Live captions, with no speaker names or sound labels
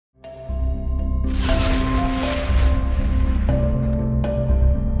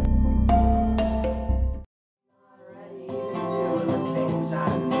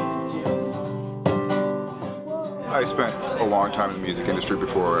long time in the music industry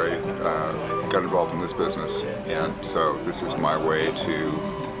before I got involved in this business, and so this is my way to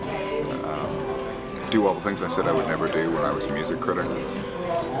do all the things I said I would never do when I was a music critic.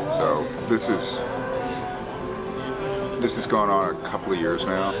 So this has gone on a couple of years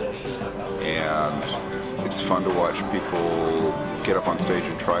now, and it's fun to watch people get up on stage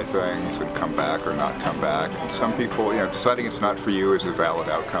and try things and come back or not come back. Some people, deciding it's not for you is a valid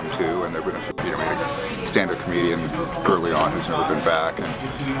outcome too, and there have been a stand-up comedian early on who's never been back,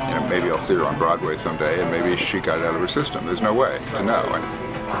 and maybe I'll see her on Broadway someday, and maybe she got it out of her system. There's no way to know, and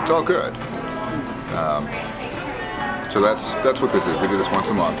it's all good. So that's what this is. We do this once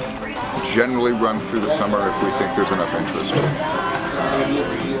a month. Generally run through the summer if we think there's enough interest.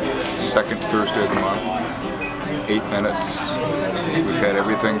 Second Thursday of the month, 8 minutes. We've had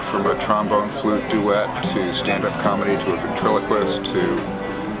everything from a trombone flute duet to stand-up comedy to a ventriloquist to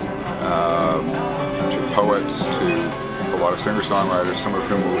poets to a lot of singer-songwriters, some of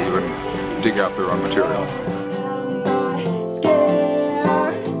whom will even dig out their own material.